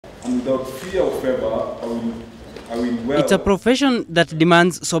without fear or favor, It's a profession that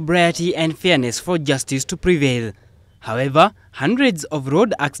demands sobriety and fairness for justice to prevail. However, hundreds of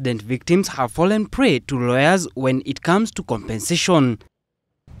road accident victims have fallen prey to lawyers when it comes to compensation.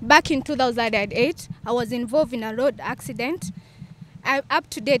 Back in 2008, I was involved in a road accident. Up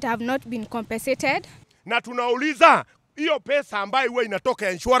to date, I have not been compensated. Na tunauliza, hiyo pesa ambayo huwa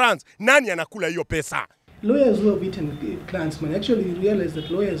inatoka insurance, nani anakula hiyo pesa? Lawyers who have eaten clients' money, actually you realize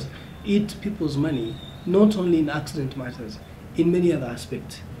that lawyers eat people's money, not only in accident matters, in many other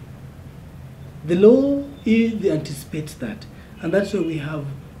aspects. The law anticipates that, and that's why we have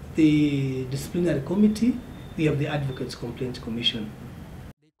the disciplinary committee, we have the Advocates Complaints Commission.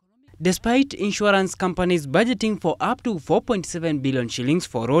 Despite insurance companies budgeting for up to 4.7 billion shillings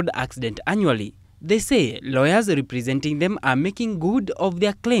for road accident annually, they say lawyers representing them are making good of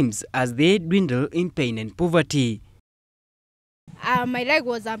their claims as they dwindle in pain and poverty. My leg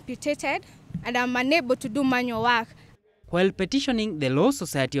was amputated and I'm unable to do manual work. While petitioning the Law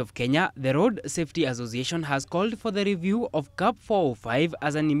Society of Kenya, the Road Safety Association has called for the review of CAP 405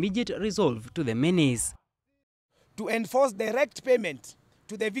 as an immediate resolve to the menace. To enforce direct payment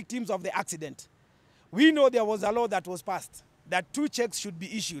to the victims of the accident. We know there was a law that was passed that 2 checks should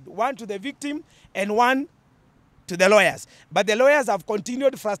be issued, one to the victim and one to the lawyers. But the lawyers have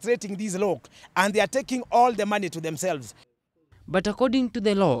continued frustrating this law and they are taking all the money to themselves. But according to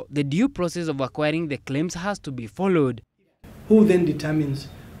the law, the due process of acquiring the claims has to be followed. Who then determines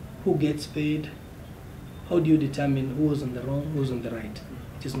who gets paid? How do you determine who was on the wrong, who was on the right?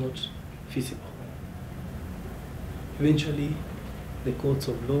 It is not feasible. Eventually, the courts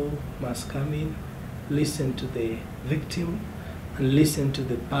of law must come in, listen to the victim, and listen to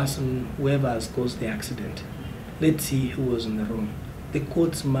the person, whoever has caused the accident. Let's see who was on the wrong. The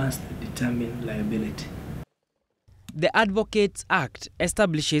courts must determine liability. The Advocates Act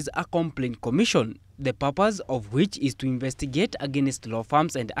establishes a complaint commission, the purpose of which is to investigate against law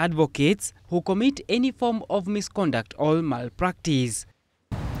firms and advocates who commit any form of misconduct or malpractice.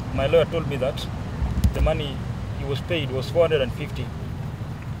 My lawyer told me that the money he was paid was 450.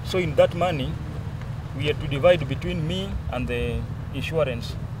 So in that money, we had to divide between me and the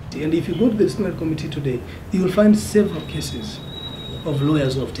insurance. And if you go to the disciplinary committee today, you will find several cases of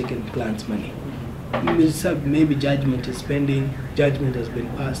lawyers who have taken clients' money. Maybe judgment is pending, judgment has been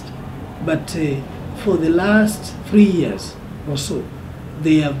passed, but for the last 3 years or so,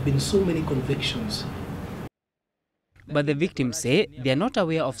 there have been so many convictions. But the victims say they are not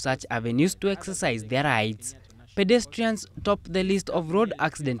aware of such avenues to exercise their rights. Pedestrians top the list of road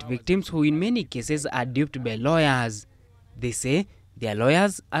accident victims who in many cases are duped by lawyers. They say their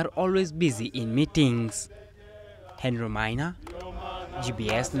lawyers are always busy in meetings. Henry Minor,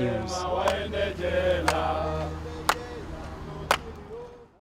 GBS News.